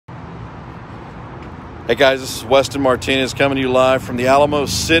Hey guys, this is Weston Martinez coming to you live from the Alamo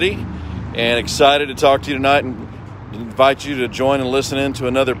City, and excited to talk to you tonight and invite you to join and listen in to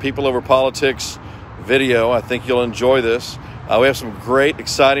another People Over Politics video. I think you'll enjoy this. We have some great,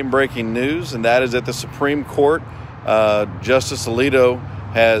 exciting breaking news, and that is that the Supreme Court, Justice Alito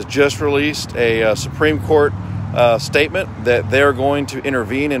has just released a Supreme Court statement that they're going to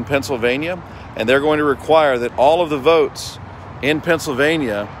intervene in Pennsylvania, and they're going to require that all of the votes in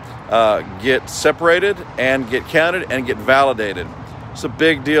Pennsylvania get separated and get counted and get validated. It's a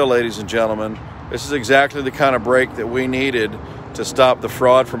big deal, ladies and gentlemen. This is exactly the kind of break that we needed to stop the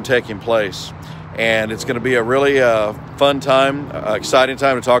fraud from taking place. And it's going to be a really fun time, exciting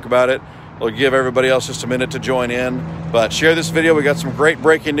time to talk about it. We'll give everybody else just a minute to join in. But share this video. We got some great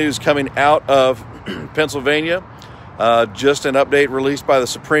breaking news coming out of Pennsylvania. Just an update released by the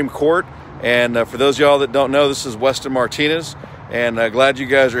Supreme Court. And for those of y'all that don't know, this is Weston Martinez. And glad you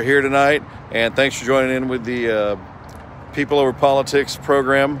guys are here tonight. And thanks for joining in with the People Over Politics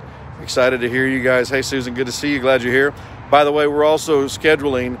program. Excited to hear you guys. Hey, Susan, good to see you. Glad you're here. By the way, we're also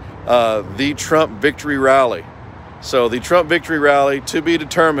scheduling the Trump Victory Rally. So the Trump Victory Rally, to be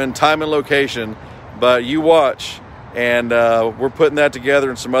determined, time and location. But you watch. And we're putting that together,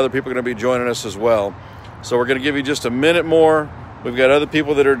 and some other people are going to be joining us as well. So we're going to give you just a minute more. We've got other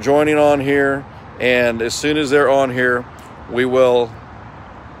people that are joining on here. And as soon as they're on here, we will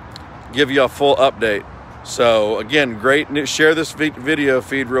give you a full update. So again, great news. Share this video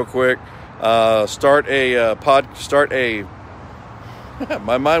feed real quick. Start a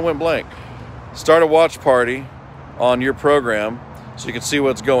my mind went blank. Start a watch party on your program so you can see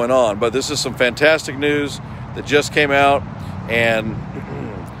what's going on. But this is some fantastic news that just came out, and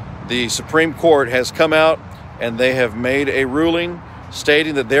the Supreme Court has come out and they have made a ruling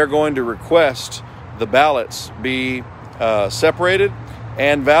stating that they're going to request the ballots be separated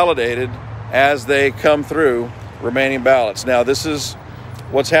and validated as they come through, remaining ballots. Now, this is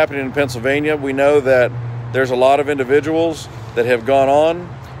what's happening in Pennsylvania. We know that there's a lot of individuals that have gone on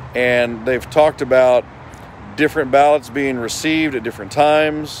and they've talked about different ballots being received at different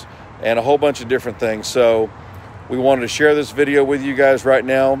times and a whole bunch of different things. So we wanted to share this video with you guys right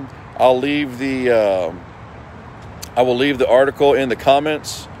now. I will leave the article in the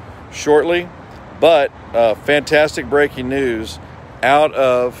comments shortly. But fantastic breaking news out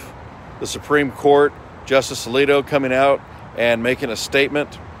of the Supreme Court. Justice Alito coming out and making a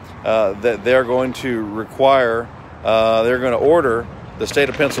statement that they're going to require, they're going to order the state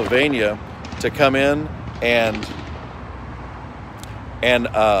of Pennsylvania to come in and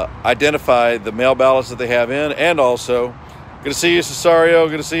identify the mail ballots that they have in. And also, good to see you, Cesario.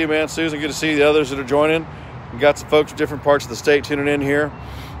 Good to see you, man. Susan, good to see the others that are joining. We got some folks from different parts of the state tuning in here.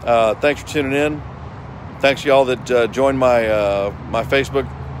 Thanks for tuning in. Thanks y'all that joined my Facebook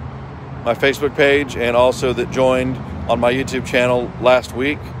page, and also that joined on my YouTube channel last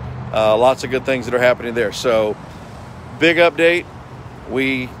week. Lots of good things that are happening there. So big update.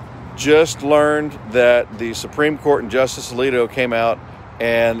 We just learned that the Supreme Court and Justice Alito came out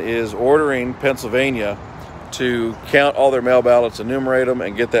and is ordering Pennsylvania to count all their mail ballots, enumerate them,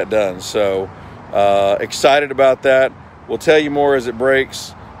 and get that done. So excited about that. We'll tell you more as it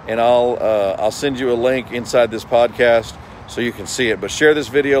breaks. And I'll send you a link inside this podcast so you can see it. But share this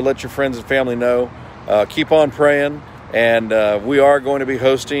video, let your friends and family know. Keep on praying, and we are going to be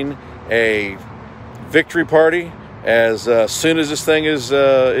hosting a victory party as soon as this thing is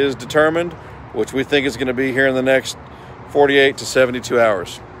determined, which we think is going to be here in the next 48 to 72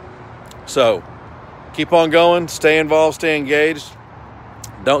 hours. So keep on going, stay involved, stay engaged,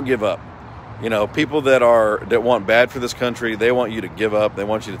 don't give up. You know, people that want bad for this country, they want you to give up. They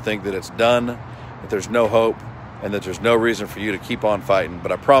want you to think that it's done, that there's no hope, and that there's no reason for you to keep on fighting.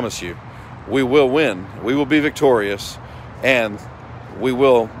 But I promise you, we will win. We will be victorious, and we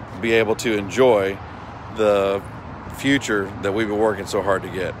will be able to enjoy the future that we've been working so hard to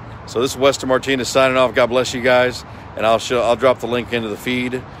get. So this is Weston Martinez signing off. God bless you guys, and I'll drop the link into the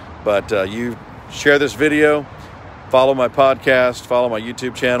feed. But you share this video, follow my podcast, follow my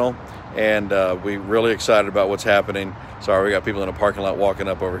YouTube channel. And we're really excited about what's happening. Sorry, we got people in a parking lot walking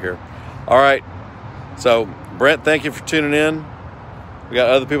up over here. All right. So, Brent, thank you for tuning in. We got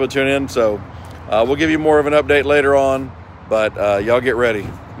other people tuning in. So, we'll give you more of an update later on. But y'all get ready.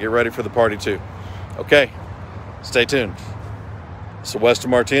 Get ready for the party, too. Okay. Stay tuned. So,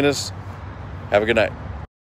 Weston Martinez, have a good night.